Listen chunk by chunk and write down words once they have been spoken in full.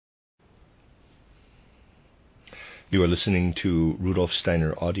You are listening to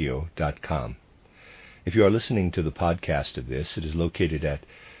RudolfSteinerAudio.com. If you are listening to the podcast of this, it is located at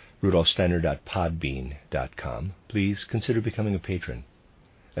RudolfSteiner.podbean.com. Please consider becoming a patron.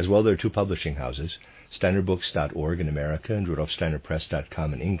 As well, there are two publishing houses, SteinerBooks.org in America and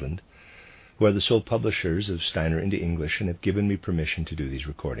RudolfSteinerPress.com in England, who are the sole publishers of Steiner into English and have given me permission to do these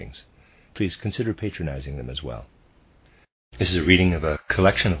recordings. Please consider patronizing them as well. This is a reading of a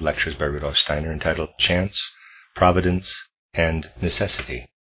collection of lectures by Rudolf Steiner entitled Chance, Providence, and Necessity.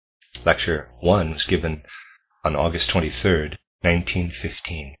 Lecture 1 was given on August 23,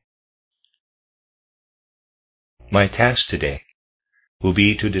 1915. My task today will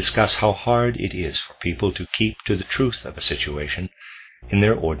be to discuss how hard it is for people to keep to the truth of a situation in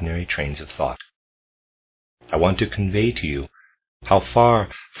their ordinary trains of thought. I want to convey to you how far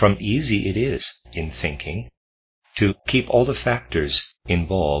from easy it is in thinking to keep all the factors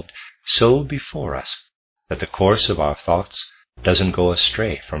involved so before us that the course of our thoughts doesn't go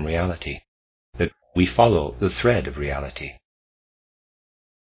astray from reality, that we follow the thread of reality.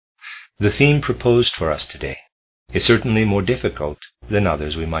 The theme proposed for us today is certainly more difficult than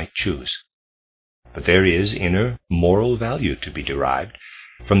others we might choose, but there is inner moral value to be derived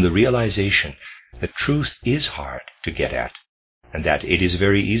from the realization that truth is hard to get at, and that it is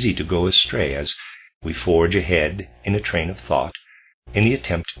very easy to go astray as we forge ahead in a train of thought in the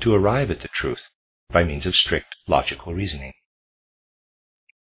attempt to arrive at the truth by means of strict logical reasoning.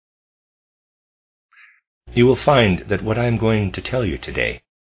 You will find that what I am going to tell you today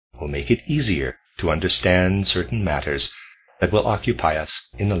will make it easier to understand certain matters that will occupy us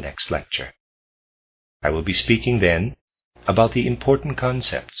in the next lecture. I will be speaking then about the important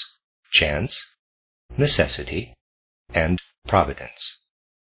concepts chance, necessity, and providence.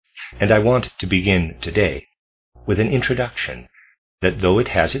 And I want to begin today with an introduction that, though it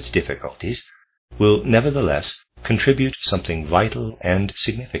has its difficulties, will nevertheless contribute something vital and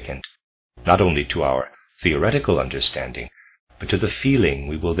significant, not only to our theoretical understanding, but to the feeling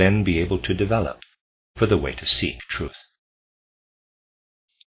we will then be able to develop for the way to seek truth.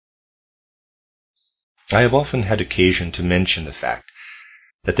 I have often had occasion to mention the fact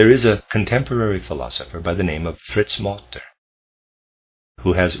that there is a contemporary philosopher by the name of Fritz Malter,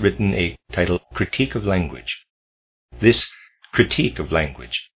 who has written a titled Critique of Language. This critique of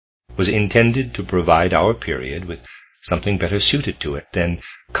language was intended to provide our period with something better suited to it than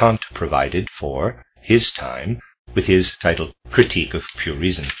Kant provided for his time with his titled Critique of Pure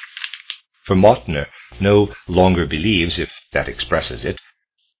Reason. For Maltner no longer believes, if that expresses it,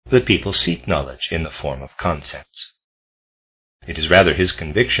 that people seek knowledge in the form of concepts. It is rather his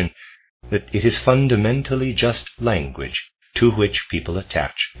conviction that it is fundamentally just language to which people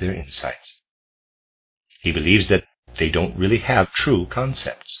attach their insights. He believes that they don't really have true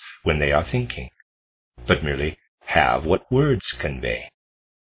concepts when they are thinking, but merely have what words convey,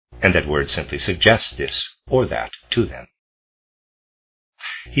 and that words simply suggest this or that to them.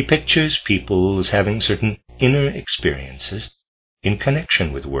 He pictures people as having certain inner experiences in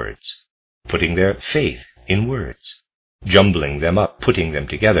connection with words, putting their faith in words, jumbling them up, putting them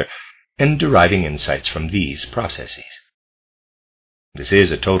together, and deriving insights from these processes. This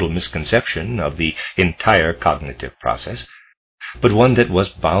is a total misconception of the entire cognitive process, but one that was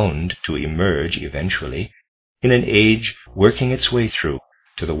bound to emerge eventually in an age working its way through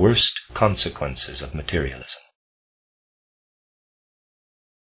to the worst consequences of materialism.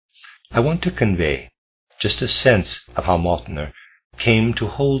 I want to convey just a sense of how Maltner came to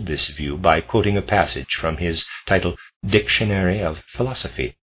hold this view by quoting a passage from his titled Dictionary of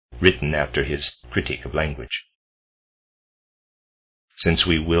Philosophy, written after his Critique of Language. Since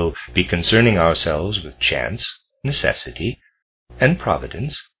we will be concerning ourselves with chance, necessity, and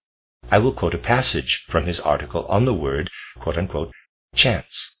providence, I will quote a passage from his article on the word, quote-unquote,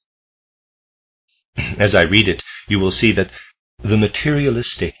 chance. As I read it, you will see that the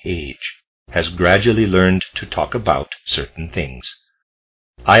materialistic age has gradually learned to talk about certain things.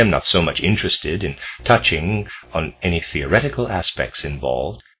 I am not so much interested in touching on any theoretical aspects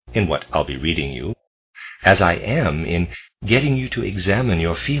involved in what I'll be reading you, as I am in getting you to examine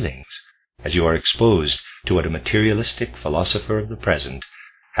your feelings as you are exposed to what a materialistic philosopher of the present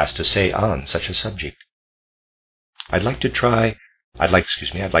has to say on such a subject. I'd like to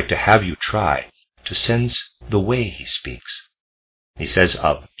have you try to sense the way he speaks. He says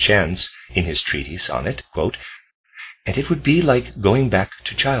of chance in his treatise on it, quote, "And it would be like going back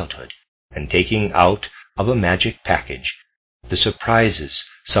to childhood and taking out of a magic package the surprises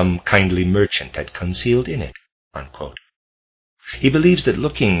some kindly merchant had concealed in it," unquote. He believes that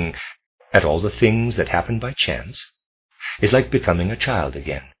looking at all the things that happen by chance is like becoming a child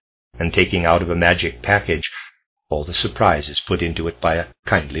again, and taking out of a magic package all the surprise is put into it by a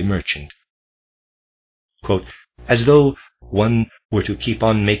kindly merchant. Quote, as though one were to keep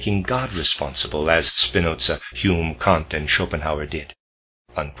on making God responsible, as Spinoza, Hume, Kant, and Schopenhauer did,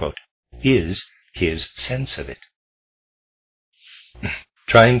 unquote, is his sense of it.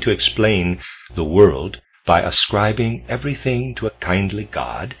 Trying to explain the world by ascribing everything to a kindly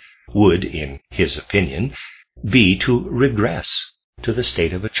God would, in his opinion, be to regress to the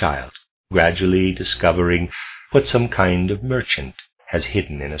state of a child, gradually discovering what some kind of merchant has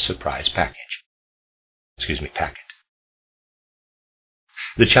hidden in a surprise packet.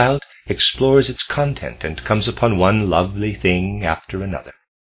 The child explores its content and comes upon one lovely thing after another.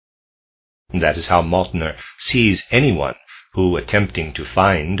 That is how Maltner sees anyone who, attempting to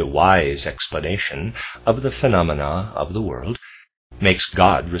find a wise explanation of the phenomena of the world, makes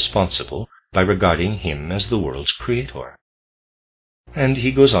God responsible by regarding him as the world's creator. And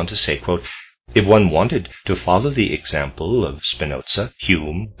he goes on to say, quote, if one wanted to follow the example of Spinoza,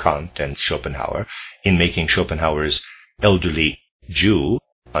 Hume, Kant, and Schopenhauer in making Schopenhauer's elderly Jew,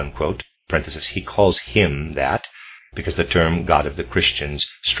 unquote, parenthesis, he calls him that because the term God of the Christians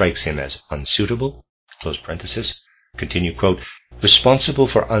strikes him as unsuitable, close parenthesis, continue, quote, responsible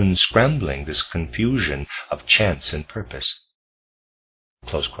for unscrambling this confusion of chance and purpose,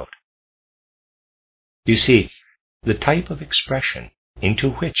 close quote. You see, the type of expression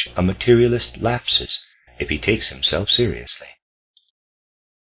into which a materialist lapses if he takes himself seriously.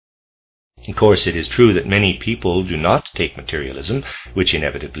 Of course, it is true that many people do not take materialism, which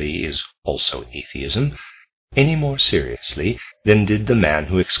inevitably is also atheism, any more seriously than did the man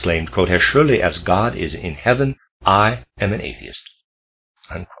who exclaimed, quote, as surely as God is in heaven, I am an atheist,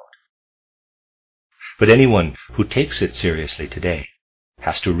 unquote. But anyone who takes it seriously today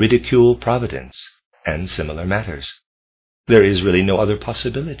has to ridicule Providence and similar matters. There is really no other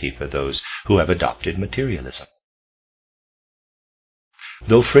possibility for those who have adopted materialism.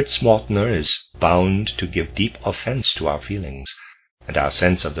 Though Fritz Maltner is bound to give deep offense to our feelings and our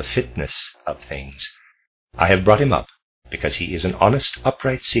sense of the fitness of things, I have brought him up because he is an honest,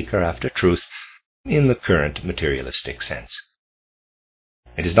 upright seeker after truth in the current materialistic sense.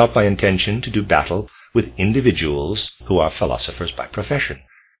 It is not my intention to do battle with individuals who are philosophers by profession,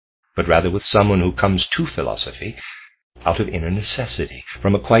 but rather with someone who comes to philosophy out of inner necessity,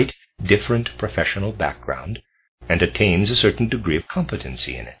 from a quite different professional background, and attains a certain degree of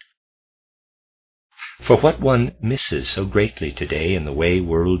competency in it. For what one misses so greatly today in the way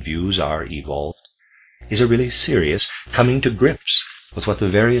worldviews are evolved is a really serious coming to grips with what the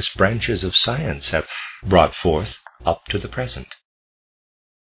various branches of science have brought forth up to the present.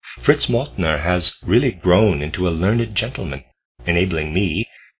 Fritz Maltner has really grown into a learned gentleman, enabling me,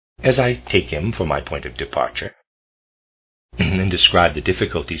 as I take him for my point of departure, and describe the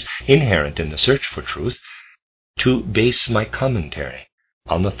difficulties inherent in the search for truth, to base my commentary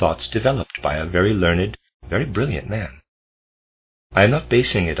on the thoughts developed by a very learned, very brilliant man. I am not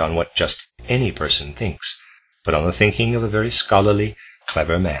basing it on what just any person thinks, but on the thinking of a very scholarly,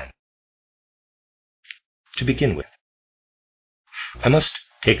 clever man. To begin with, I must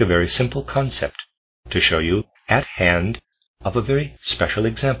take a very simple concept to show you at hand of a very special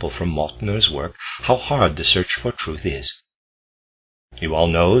example from Maltner's work how hard the search for truth is. You all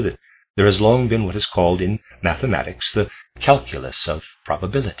know that there has long been what is called in mathematics the calculus of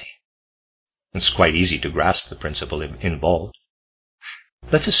probability. It's quite easy to grasp the principle involved.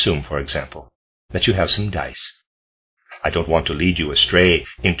 Let's assume, for example, that you have some dice. I don't want to lead you astray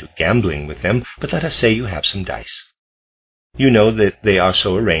into gambling with them, but let us say you have some dice. You know that they are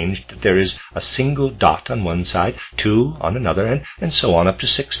so arranged that there is a single dot on one side, 2 on another, and so on up to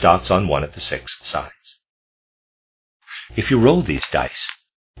 6 dots on one of the 6 sides. If you roll these dice,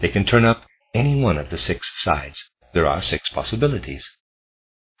 they can turn up any one of the 6 sides. There are 6 possibilities.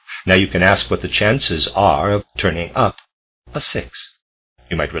 Now you can ask what the chances are of turning up a 6.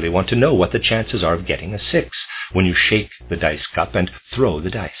 You might really want to know what the chances are of getting a 6 when you shake the dice cup and throw the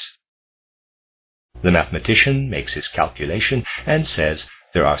dice. The mathematician makes his calculation and says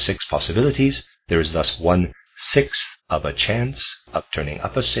there are 6 possibilities. There is thus 1/6 of a chance of turning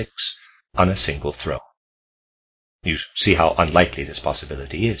up a 6 on a single throw. You see how unlikely this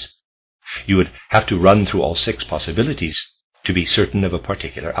possibility is. You would have to run through all 6 possibilities to be certain of a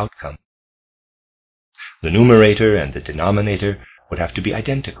particular outcome. The numerator and the denominator would have to be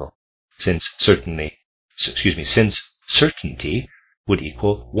identical, since certainty would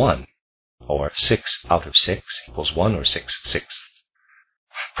equal 1, or 6 out of 6 equals 1 or 6/6.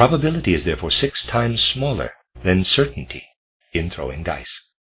 Probability is therefore 6 times smaller than certainty in throwing dice.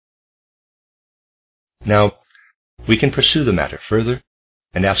 Now, we can pursue the matter further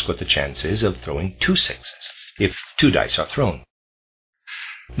and ask what the chance is of throwing 2 6s. if 2 dice are thrown.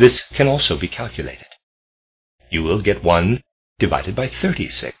 This can also be calculated. You will get 1 divided by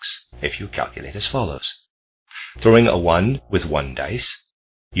 36 if you calculate as follows. Throwing a 1 with 1 dice,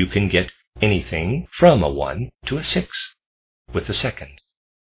 you can get anything from a 1 to a 6 with the second.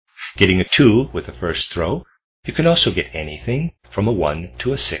 Getting a 2 with the first throw, you can also get anything from a 1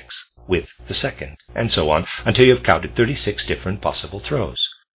 to a 6 with the second, and so on until you have counted 36 different possible throws.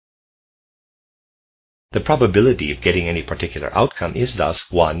 The probability of getting any particular outcome is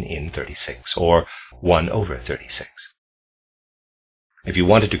thus 1 in 36, or 1 over 36. If you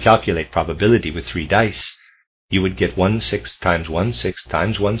wanted to calculate probability with 3 dice, you would get 1/6 times 1/6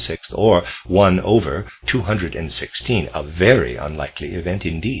 times 1/6, or 1 over 216, a very unlikely event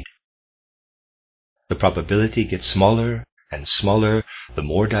indeed. The probability gets smaller and smaller the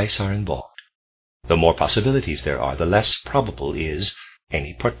more dice are involved. The more possibilities there are, the less probable is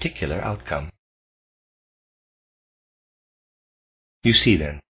any particular outcome. You see,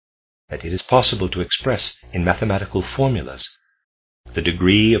 then, that it is possible to express in mathematical formulas the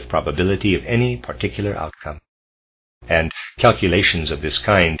degree of probability of any particular outcome, and calculations of this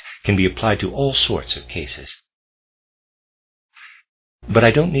kind can be applied to all sorts of cases. But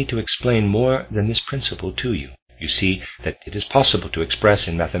I don't need to explain more than this principle to you. You see that it is possible to express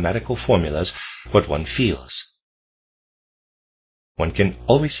in mathematical formulas what one feels. One can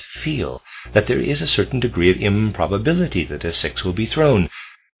always feel that there is a certain degree of improbability that a 6 will be thrown,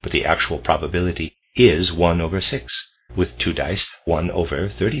 but the actual probability is 1 over 6, with 2 dice 1 over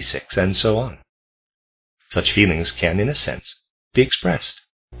 36, and so on. Such feelings can, in a sense, be expressed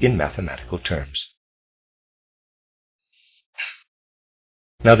in mathematical terms.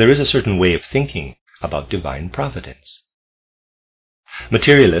 Now, there is a certain way of thinking about divine providence.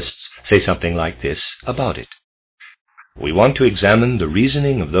 Materialists say something like this about it. We want to examine the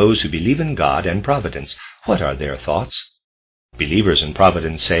reasoning of those who believe in God and providence. What are their thoughts? Believers in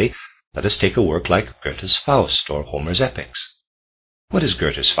providence say, let us take a work like Goethe's Faust or Homer's Epics. What is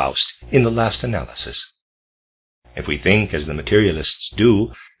Goethe's Faust in the last analysis? If we think as the materialists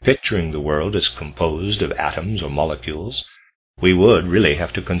do, picturing the world as composed of atoms or molecules, we would really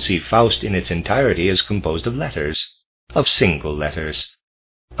have to conceive Faust in its entirety as composed of letters, of single letters,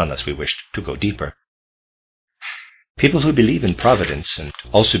 unless we wished to go deeper. People who believe in providence and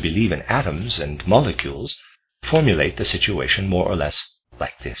also believe in atoms and molecules formulate the situation more or less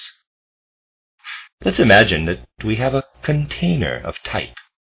like this. Let's imagine that we have a container of type,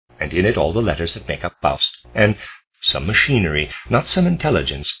 and in it all the letters that make up Faust, and some machinery, not some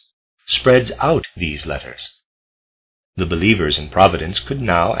intelligence, spreads out these letters. The believers in providence could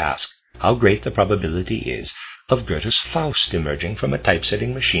now ask how great the probability is of Goethe's Faust emerging from a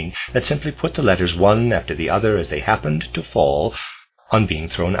typesetting machine that simply put the letters one after the other as they happened to fall on being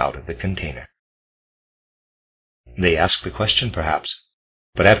thrown out of the container. They ask the question, perhaps,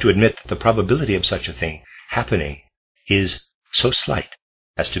 but have to admit that the probability of such a thing happening is so slight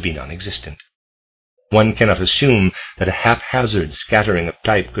as to be non-existent. One cannot assume that a haphazard scattering of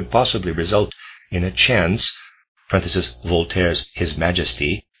type could possibly result in a chance, Voltaire's His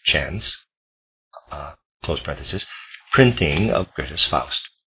Majesty chance, printing of Goethe's Faust.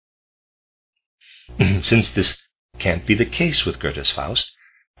 Since this can't be the case with Goethe's Faust,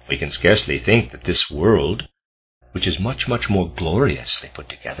 we can scarcely think that this world, which is much, much more gloriously put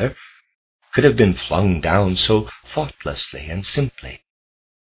together, could have been flung down so thoughtlessly and simply.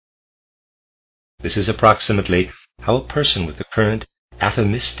 This is approximately how a person with the current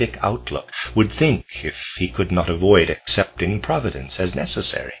atomistic outlook would think if he could not avoid accepting providence as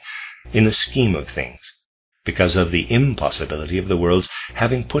necessary in the scheme of things, because of the impossibility of the world's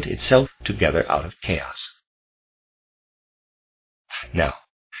having put itself together out of chaos. Now,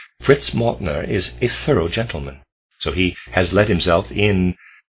 Fritz Maltner is a thorough gentleman, so he has let himself in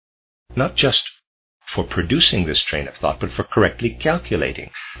not just for producing this train of thought, but for correctly calculating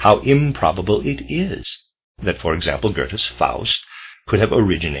how improbable it is that, for example, Goethe's Faust could have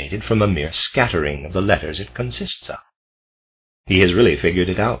originated from a mere scattering of the letters it consists of. He has really figured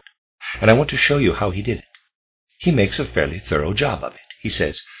it out, and I want to show you how he did it. He makes a fairly thorough job of it. He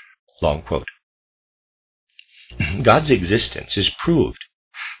says, long quote, God's existence is proved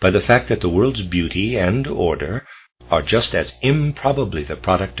by the fact that the world's beauty and order are just as improbably the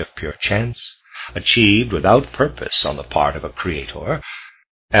product of pure chance, achieved without purpose on the part of a creator,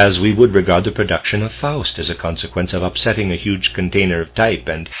 as we would regard the production of Faust as a consequence of upsetting a huge container of type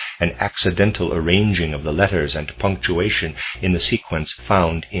and an accidental arranging of the letters and punctuation in the sequence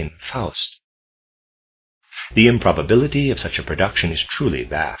found in Faust. The improbability of such a production is truly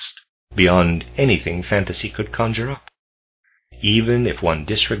vast, beyond anything fantasy could conjure up. even if one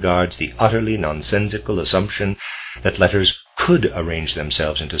disregards the utterly nonsensical assumption that letters could arrange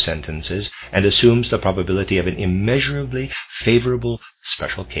themselves into sentences and assumes the probability of an immeasurably favorable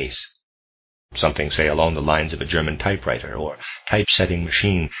special case. Something, say, along the lines of a German typewriter or typesetting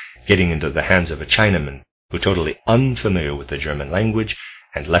machine getting into the hands of a Chinaman who, totally unfamiliar with the German language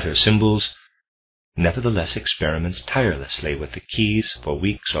and letter symbols, nevertheless experiments tirelessly with the keys for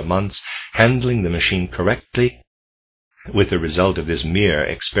weeks or months, handling the machine correctly, with the result of this mere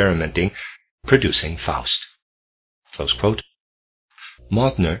experimenting producing Faust. Close quote.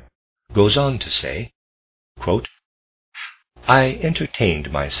 Mautner goes on to say, quote, I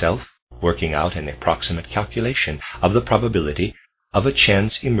entertained myself working out an approximate calculation of the probability of a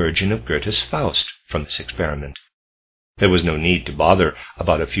chance emergence of Goethe's Faust from this experiment. There was no need to bother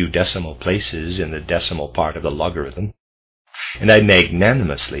about a few decimal places in the decimal part of the logarithm, and I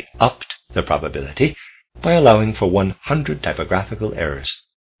magnanimously upped the probability by allowing for 100 typographical errors,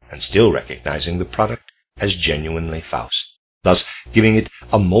 and still recognizing the product as genuinely Faust, thus giving it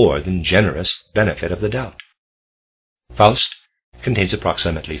a more than generous benefit of the doubt. Faust contains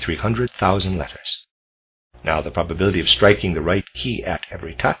approximately 300,000 letters. Now, the probability of striking the right key at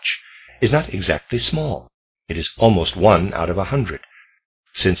every touch is not exactly small. It is almost 1 out of 100,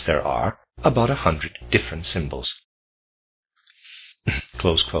 since there are about 100 different symbols.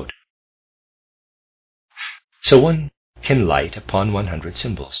 Close quote. So one can light upon 100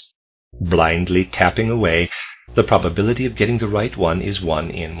 symbols. Blindly tapping away, the probability of getting the right one is 1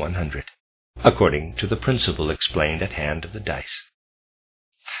 in 100, according to the principle explained at hand of the dice.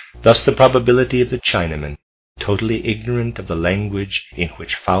 Thus the probability of the Chinaman, totally ignorant of the language in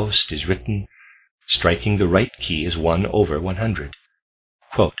which Faust is written, striking the right key is 1 over 100.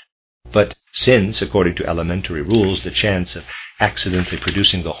 Quote, but since, according to elementary rules, the chance of accidentally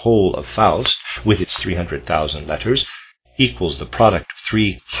producing the whole of Faust with its 300,000 letters equals the product of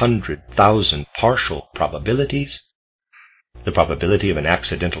 300,000 partial probabilities, the probability of an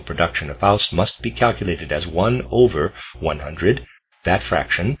accidental production of Faust must be calculated as 1 over 100, that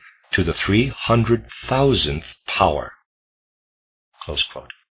fraction, to the 300,000th power. Close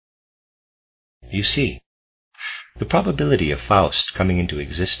quote. You see, the probability of Faust coming into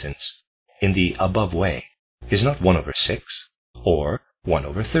existence in the above way is not 1 over 6 or 1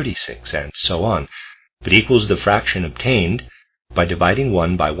 over 36 and so on, but equals the fraction obtained by dividing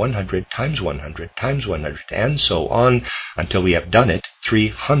 1 by 100 times 100 times 100 and so on until we have done it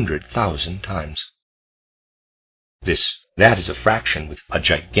 300,000 times. That is a fraction with a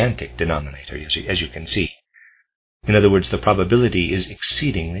gigantic denominator, as you can see. In other words, the probability is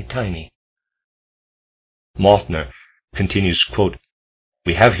exceedingly tiny. Mautner continues, quote,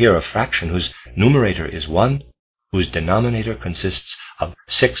 we have here a fraction whose numerator is 1, whose denominator consists of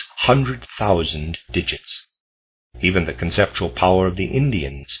 600,000 digits. Even the conceptual power of the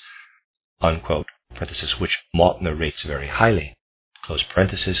Indians, unquote, parenthesis, which Mautner rates very highly, close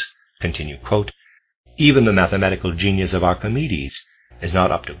parenthesis, continue, quote, even the mathematical genius of Archimedes is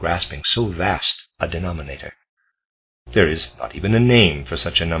not up to grasping so vast a denominator. There is not even a name for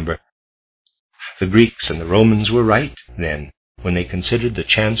such a number. The Greeks and the Romans were right, then, when they considered the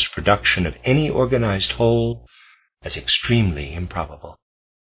chance production of any organized whole as extremely improbable.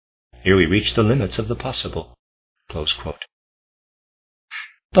 Here we reach the limits of the possible. Close quote.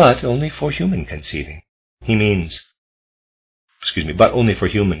 But only for human conceiving, he means. But only for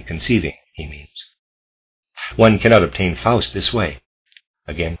human conceiving, he means. One cannot obtain Faust this way.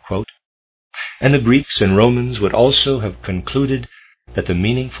 Again, quote, and the Greeks and Romans would also have concluded that the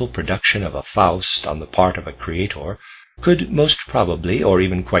meaningful production of a Faust on the part of a creator could most probably, or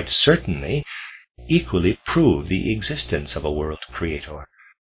even quite certainly, equally prove the existence of a world creator,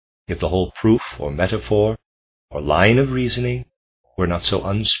 if the whole proof or metaphor or line of reasoning were not so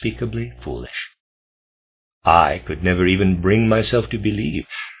unspeakably foolish. I could never even bring myself to believe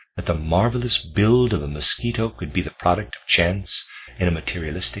that the marvelous build of a mosquito could be the product of chance in a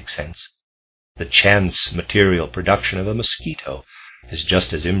materialistic sense. The chance material production of a mosquito is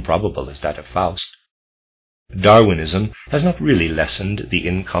just as improbable as that of Faust. Darwinism has not really lessened the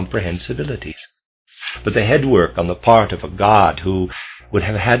incomprehensibilities, but the headwork on the part of a God who would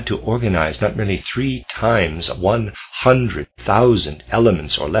have had to organize not merely 3 times 100,000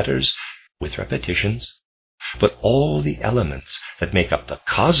 elements or letters with repetitions, but all the elements that make up the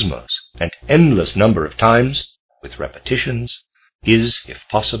cosmos an endless number of times with repetitions is, if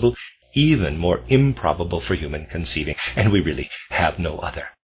possible, even more improbable for human conceiving, and we really have no other,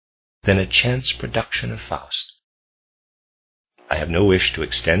 than a chance production of Faust. I have no wish to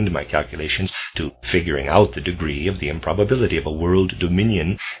extend my calculations to figuring out the degree of the improbability of a world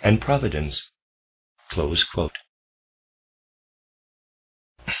dominion and providence. Close quote.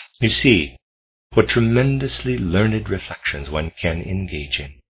 You see what tremendously learned reflections one can engage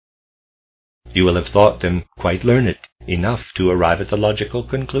in. You will have thought them quite learned enough to arrive at the logical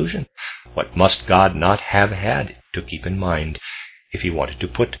conclusion. What must God not have had to keep in mind if he wanted to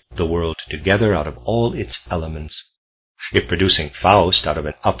put the world together out of all its elements, if producing Faust out of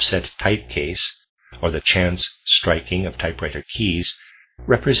an upset typecase, or the chance striking of typewriter keys,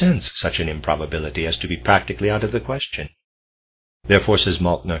 represents such an improbability as to be practically out of the question. Therefore, says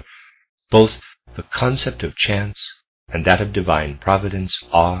Maltner, both the concept of chance and that of divine providence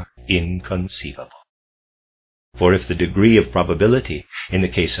are inconceivable. For if the degree of probability in the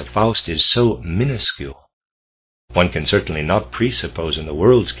case of Faust is so minuscule, one can certainly not presuppose in the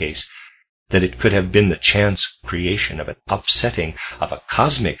world's case that it could have been the chance creation of an upsetting of a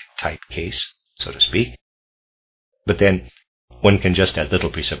cosmic typecase, so to speak. But then, one can just as little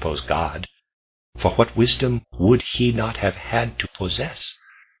presuppose God, for what wisdom would he not have had to possess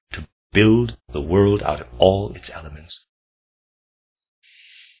to build the world out of all its elements?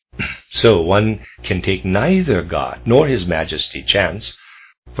 So one can take neither God nor his majesty chance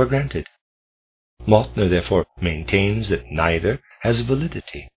for granted. Maltner therefore maintains that neither has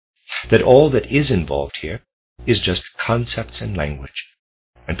validity, that all that is involved here is just concepts and language,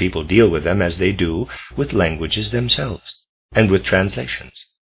 and people deal with them as they do with languages themselves and with translations,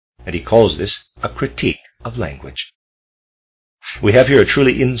 and he calls this a critique of language. We have here a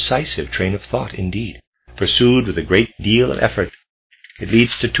truly incisive train of thought indeed, pursued with a great deal of effort. It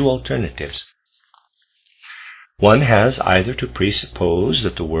leads to two alternatives. One has either to presuppose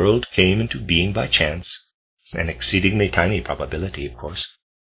that the world came into being by chance, an exceedingly tiny probability, of course,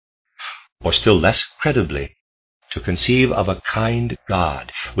 or still less credibly, to conceive of a kind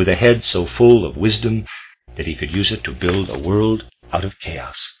God with a head so full of wisdom that he could use it to build a world out of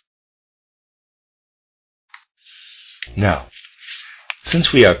chaos. Now,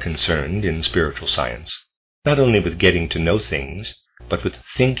 since we are concerned in spiritual science, not only with getting to know things, but with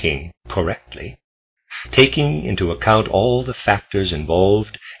thinking correctly, taking into account all the factors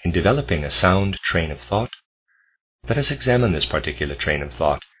involved in developing a sound train of thought, let us examine this particular train of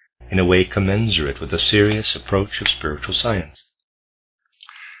thought in a way commensurate with the serious approach of spiritual science.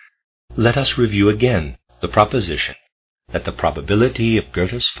 Let us review again the proposition that the probability of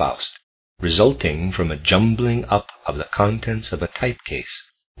Goethe's Faust, resulting from a jumbling up of the contents of a typecase,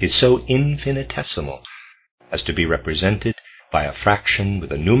 is so infinitesimal as to be represented by a fraction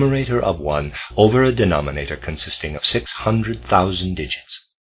with a numerator of 1 over a denominator consisting of 600,000 digits.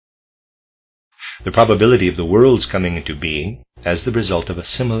 The probability of the world's coming into being as the result of a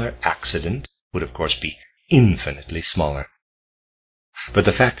similar accident would of course be infinitely smaller. But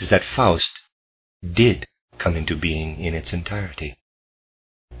the fact is that Faust did come into being in its entirety.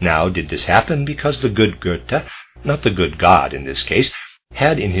 Now, did this happen because the good Goethe, not the good God in this case,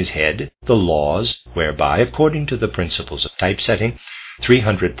 had in his head the laws whereby, according to the principles of typesetting,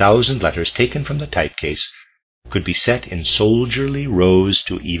 300,000 letters taken from the typecase could be set in soldierly rows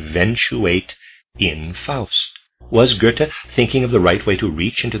to eventuate in Faust? Was Goethe thinking of the right way to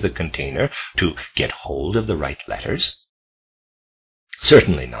reach into the container to get hold of the right letters?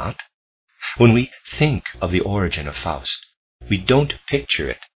 Certainly not. When we think of the origin of Faust, we don't picture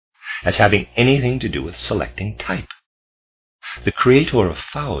it as having anything to do with selecting type. The creator of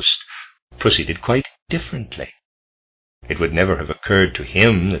Faust proceeded quite differently. It would never have occurred to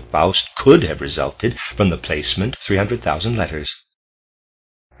him that Faust could have resulted from the placement of 300,000 letters.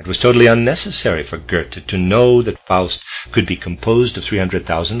 It was totally unnecessary for Goethe to know that Faust could be composed of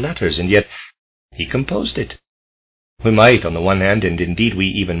 300,000 letters, and yet he composed it. We might, on the one hand, and indeed we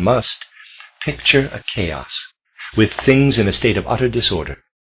even must, picture a chaos, with things in a state of utter disorder,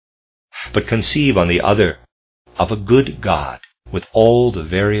 but conceive, on the other, of a good God, with all the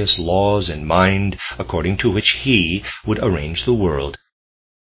various laws in mind according to which he would arrange the world,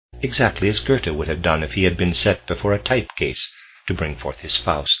 exactly as Goethe would have done if he had been set before a typecase to bring forth his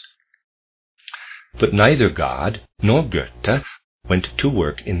Faust. But neither God nor Goethe went to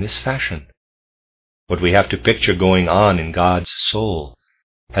work in this fashion. What we have to picture going on in God's soul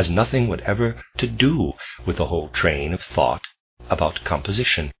has nothing whatever to do with the whole train of thought about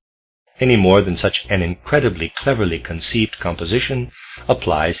composition, any more than such an incredibly cleverly conceived composition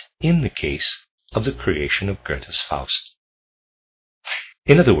applies in the case of the creation of Goethe's Faust.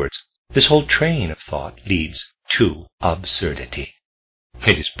 In other words, this whole train of thought leads to absurdity.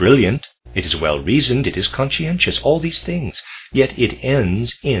 It is brilliant, it is well-reasoned, it is conscientious, all these things, yet it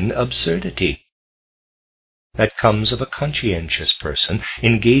ends in absurdity. That comes of a conscientious person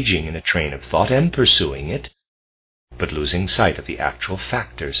engaging in a train of thought and pursuing it, but losing sight of the actual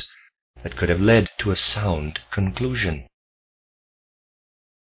factors that could have led to a sound conclusion.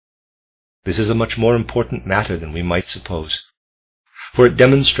 This is a much more important matter than we might suppose, for it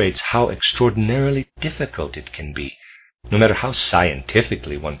demonstrates how extraordinarily difficult it can be, no matter how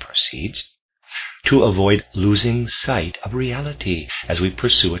scientifically one proceeds, to avoid losing sight of reality as we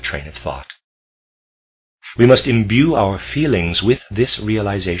pursue a train of thought. We must imbue our feelings with this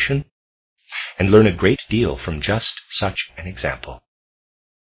realization and learn a great deal from just such an example.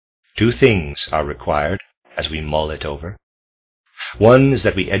 Two things are required as we mull it over. One is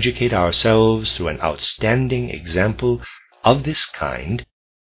that we educate ourselves through an outstanding example of this kind.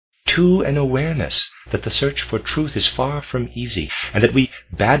 Two, an awareness that the search for truth is far from easy, and that we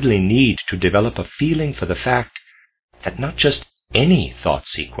badly need to develop a feeling for the fact that not just any thought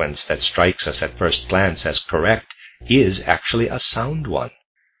sequence that strikes us at first glance as correct is actually a sound one.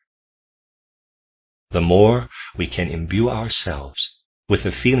 The more we can imbue ourselves with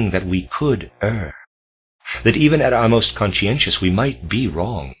the feeling that we could err, that even at our most conscientious we might be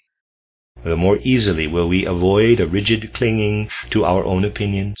wrong, the more easily will we avoid a rigid clinging to our own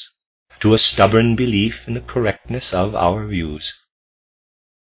opinions, to a stubborn belief in the correctness of our views.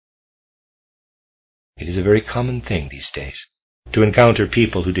 It is a very common thing these days to encounter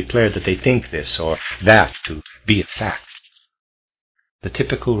people who declare that they think this or that to be a fact. The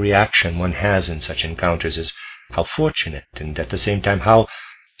typical reaction one has in such encounters is how fortunate and at the same time how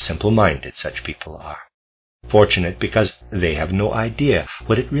simple-minded such people are. Fortunate because they have no idea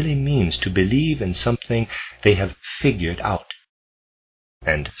what it really means to believe in something they have figured out.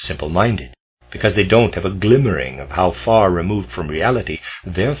 And simple-minded because they don't have a glimmering of how far removed from reality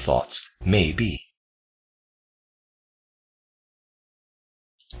their thoughts may be.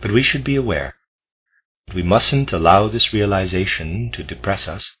 But we should be aware that we mustn't allow this realization to depress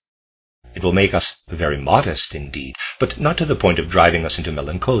us. It will make us very modest indeed, but not to the point of driving us into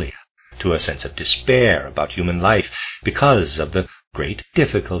melancholia, to a sense of despair about human life because of the great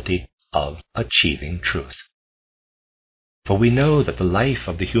difficulty of achieving truth. For we know that the life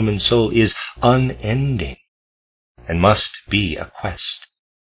of the human soul is unending and must be a quest,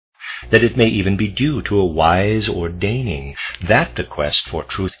 that it may even be due to a wise ordaining that the quest for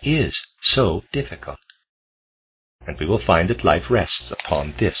truth is so difficult. And we will find that life rests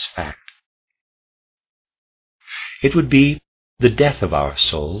upon this fact. It would be the death of our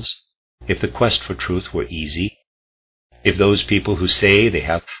souls if the quest for truth were easy, if those people who say they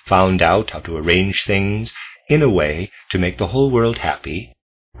have found out how to arrange things in a way to make the whole world happy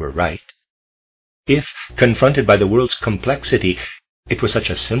were right. If, confronted by the world's complexity, it were such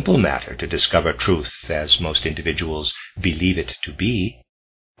a simple matter to discover truth as most individuals believe it to be,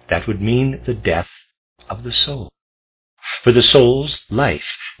 that would mean the death of the soul. For the soul's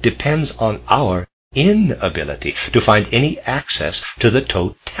life depends on our inability to find any access to the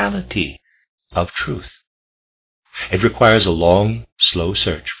totality of truth. It requires a long, slow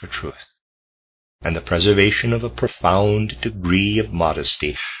search for truth, and the preservation of a profound degree of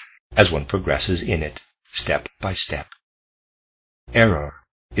modesty as one progresses in it, step by step. Error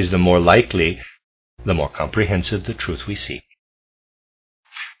is the more likely, the more comprehensive the truth we seek.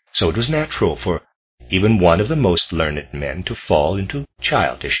 So it was natural for even one of the most learned men to fall into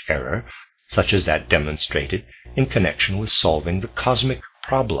childish error, such as that demonstrated in connection with solving the cosmic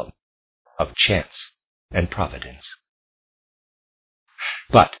problem of chance and providence.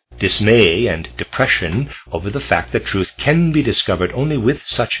 But dismay and depression over the fact that truth can be discovered only with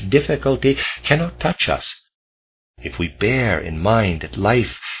such difficulty cannot touch us if we bear in mind that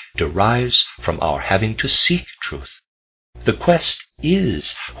life derives from our having to seek truth. The quest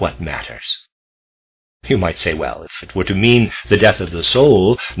is what matters. You might say, well, if it were to mean the death of the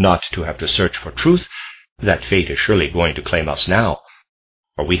soul not to have to search for truth, that fate is surely going to claim us now,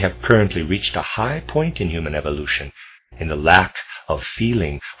 for we have currently reached a high point in human evolution in the lack of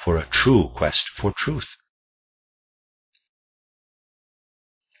feeling for a true quest for truth.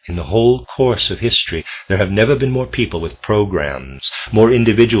 In the whole course of history, there have never been more people with programs, more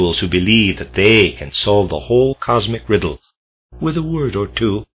individuals who believe that they can solve the whole cosmic riddle with a word or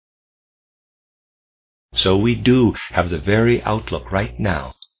two. So we do have the very outlook right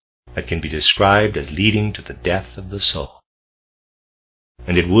now that can be described as leading to the death of the soul.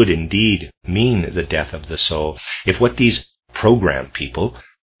 And it would indeed mean the death of the soul if what these program people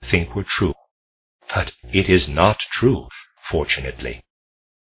think were true. But it is not true, fortunately.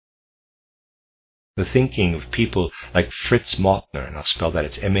 The thinking of people like Fritz Mautner, and I'll spell that,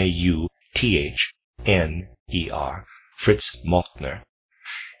 it's Mautner, Fritz Mautner,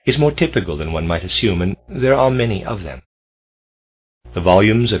 is more typical than one might assume, and there are many of them. The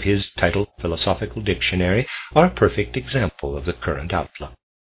volumes of his titled Philosophical Dictionary are a perfect example of the current outlook.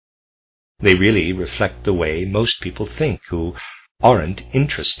 They really reflect the way most people think who, aren't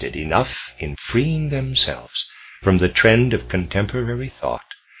interested enough in freeing themselves from the trend of contemporary thought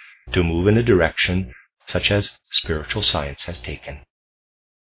to move in a direction such as spiritual science has taken.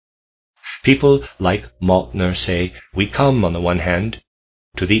 People like Maltner say, we come, on the one hand,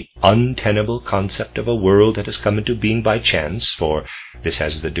 to the untenable concept of a world that has come into being by chance, for this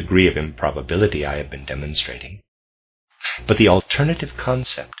has the degree of improbability I have been demonstrating. But the alternative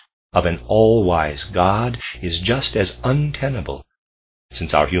concept of an all-wise God is just as untenable,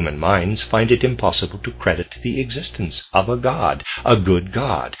 since our human minds find it impossible to credit the existence of a God, a good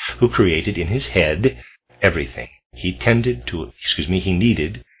God, who created in his head everything he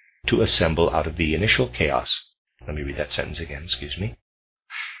needed to assemble out of the initial chaos. Let me read that sentence again,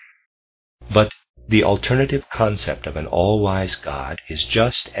 But the alternative concept of an all-wise God is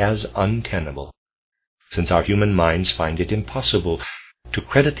just as untenable, since our human minds find it impossible to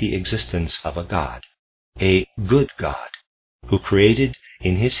credit the existence of a God, a good God, who created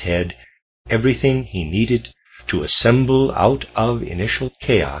in his head everything he needed to assemble out of initial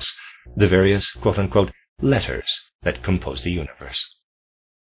chaos the various quote-unquote letters that compose the universe.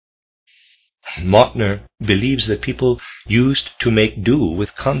 Maltner believes that people used to make do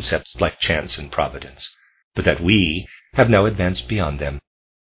with concepts like chance and providence, but that we have now advanced beyond them,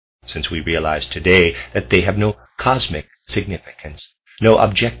 since we realize today that they have no cosmic significance, no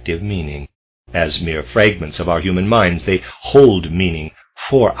objective meaning. As mere fragments of our human minds, they hold meaning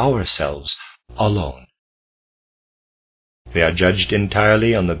for ourselves alone. They are judged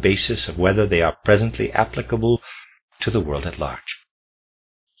entirely on the basis of whether they are presently applicable to the world at large.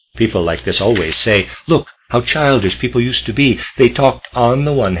 People like this always say, look, how childish people used to be. They talked on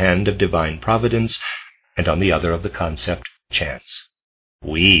the one hand of divine providence and on the other of the concept chance.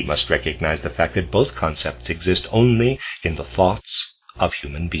 We must recognize the fact that both concepts exist only in the thoughts of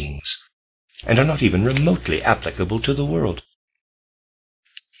human beings and are not even remotely applicable to the world.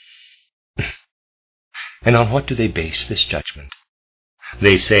 And on what do they base this judgment?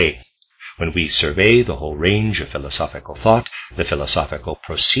 They say, when we survey the whole range of philosophical thought, the philosophical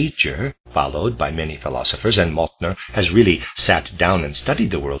procedure followed by many philosophers, and Maltner has really sat down and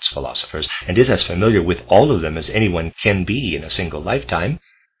studied the world's philosophers and is as familiar with all of them as anyone can be in a single lifetime,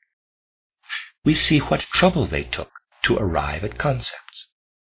 we see what trouble they took to arrive at concepts.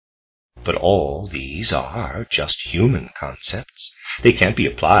 But all these are just human concepts. They can't be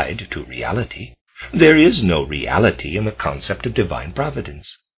applied to reality. There is no reality in the concept of divine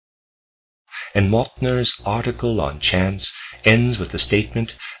providence. And Maltner's article on chance ends with the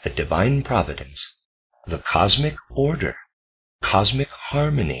statement that divine providence, the cosmic order, cosmic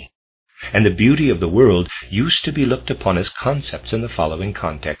harmony, and the beauty of the world used to be looked upon as concepts in the following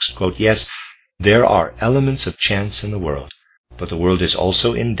context. Quote, yes, there are elements of chance in the world, but the world is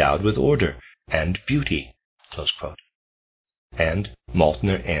also endowed with order and beauty. Close quote. And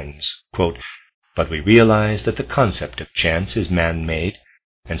Maltner ends, quote, but we realize that the concept of chance is man-made,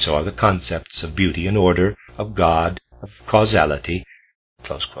 and so are the concepts of beauty and order, of God, of causality.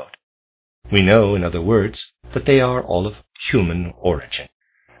 Close quote. We know, in other words, that they are all of human origin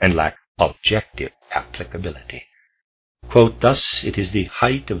and lack objective applicability. Quote, thus it is the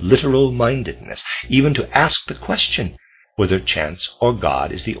height of literal-mindedness even to ask the question whether chance or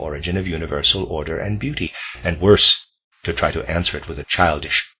God is the origin of universal order and beauty, and worse, to try to answer it with a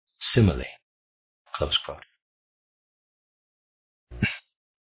childish simile. Close quote.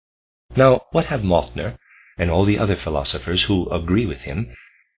 Now, what have Maltner and all the other philosophers who agree with him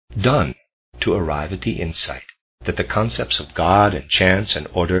done to arrive at the insight that the concepts of God and chance and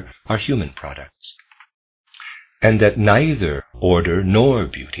order are human products, and that neither order nor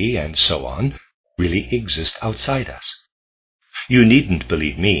beauty and so on really exist outside us? You needn't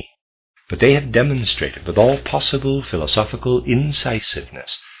believe me, but they have demonstrated with all possible philosophical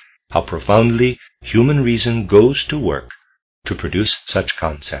incisiveness how profoundly human reason goes to work to produce such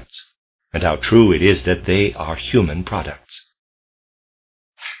concepts, and how true it is that they are human products.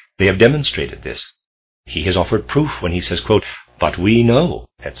 They have demonstrated this. He has offered proof when he says, quote, but we know,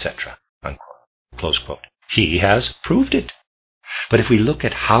 etc., unquote, close quote. He has proved it. But if we look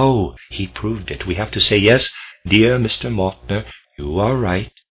at how he proved it, we have to say, yes, dear Mr. Maltner, you are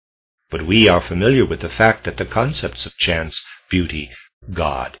right, but we are familiar with the fact that the concepts of chance, beauty,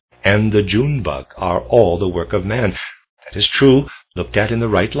 God, and the June bug are all the work of man. That is true, looked at in the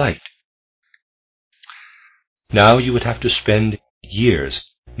right light. Now you would have to spend years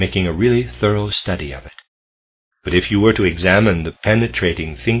making a really thorough study of it. But if you were to examine the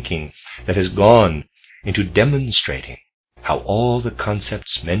penetrating thinking that has gone into demonstrating how all the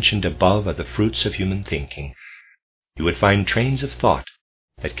concepts mentioned above are the fruits of human thinking, you would find trains of thought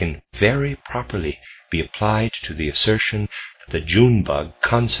that can very properly be applied to the assertion that the June bug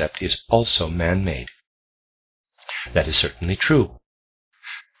concept is also man-made. That is certainly true.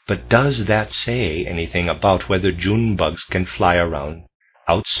 But does that say anything about whether June bugs can fly around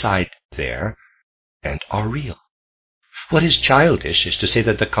outside there and are real? What is childish is to say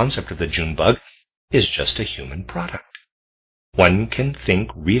that the concept of the June bug is just a human product. One can think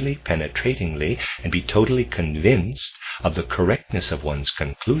really penetratingly and be totally convinced of the correctness of one's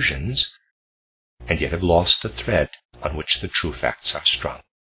conclusions, and yet have lost the thread on which the true facts are strung.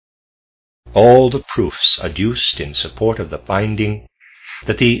 All the proofs adduced in support of the finding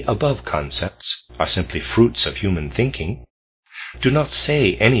that the above concepts are simply fruits of human thinking do not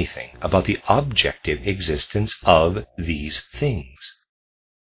say anything about the objective existence of these things.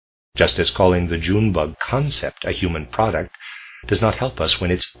 Just as calling the June bug concept a human product does not help us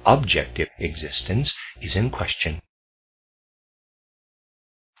when its objective existence is in question.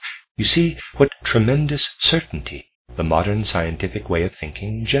 You see what tremendous certainty the modern scientific way of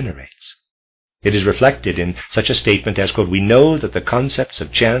thinking generates. It is reflected in such a statement as, quote, "We know that the concepts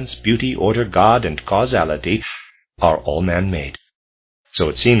of chance, beauty, order, God, and causality are all man-made." So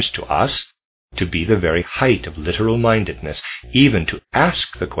it seems to us to be the very height of literal-mindedness, even to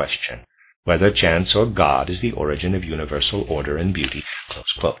ask the question whether chance or God is the origin of universal order and beauty,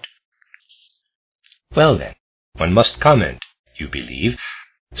 close quote. Well then, one must comment, you believe,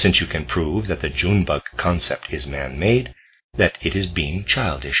 since you can prove that the June bug concept is man-made, that it is being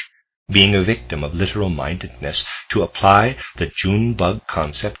childish, being a victim of literal-mindedness, to apply the June bug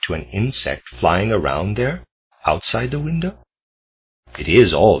concept to an insect flying around there, outside the window? It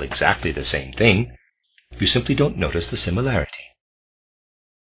is all exactly the same thing. You simply don't notice the similarity.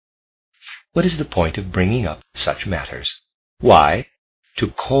 What is the point of bringing up such matters? Why,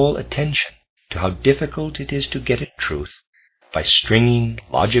 to call attention to how difficult it is to get at truth by stringing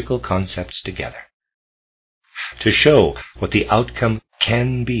logical concepts together. To show what the outcome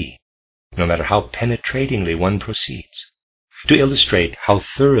can be, no matter how penetratingly one proceeds. To illustrate how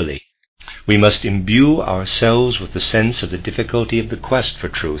thoroughly we must imbue ourselves with the sense of the difficulty of the quest for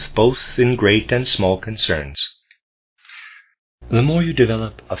truth, both in great and small concerns. The more you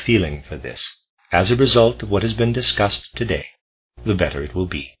develop a feeling for this, as a result of what has been discussed today, the better it will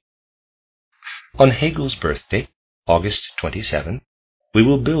be. On Hegel's birthday, August 27, we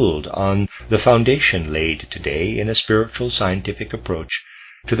will build on the foundation laid today in a spiritual scientific approach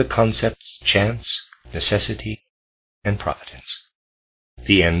to the concepts chance, necessity, and providence.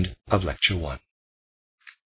 The end of Lecture 1.